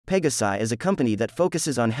PEGASI is a company that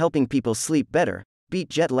focuses on helping people sleep better, beat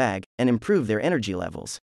jet lag, and improve their energy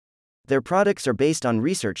levels. Their products are based on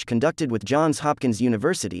research conducted with Johns Hopkins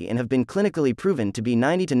University and have been clinically proven to be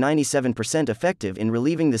 90 to 97% effective in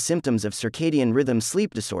relieving the symptoms of circadian rhythm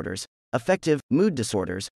sleep disorders, affective mood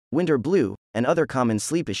disorders, winter blue, and other common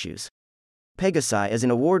sleep issues. PEGASI is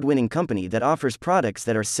an award-winning company that offers products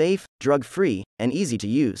that are safe, drug-free, and easy to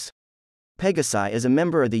use. PEGASI is a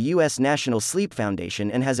member of the U.S. National Sleep Foundation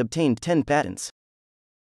and has obtained 10 patents.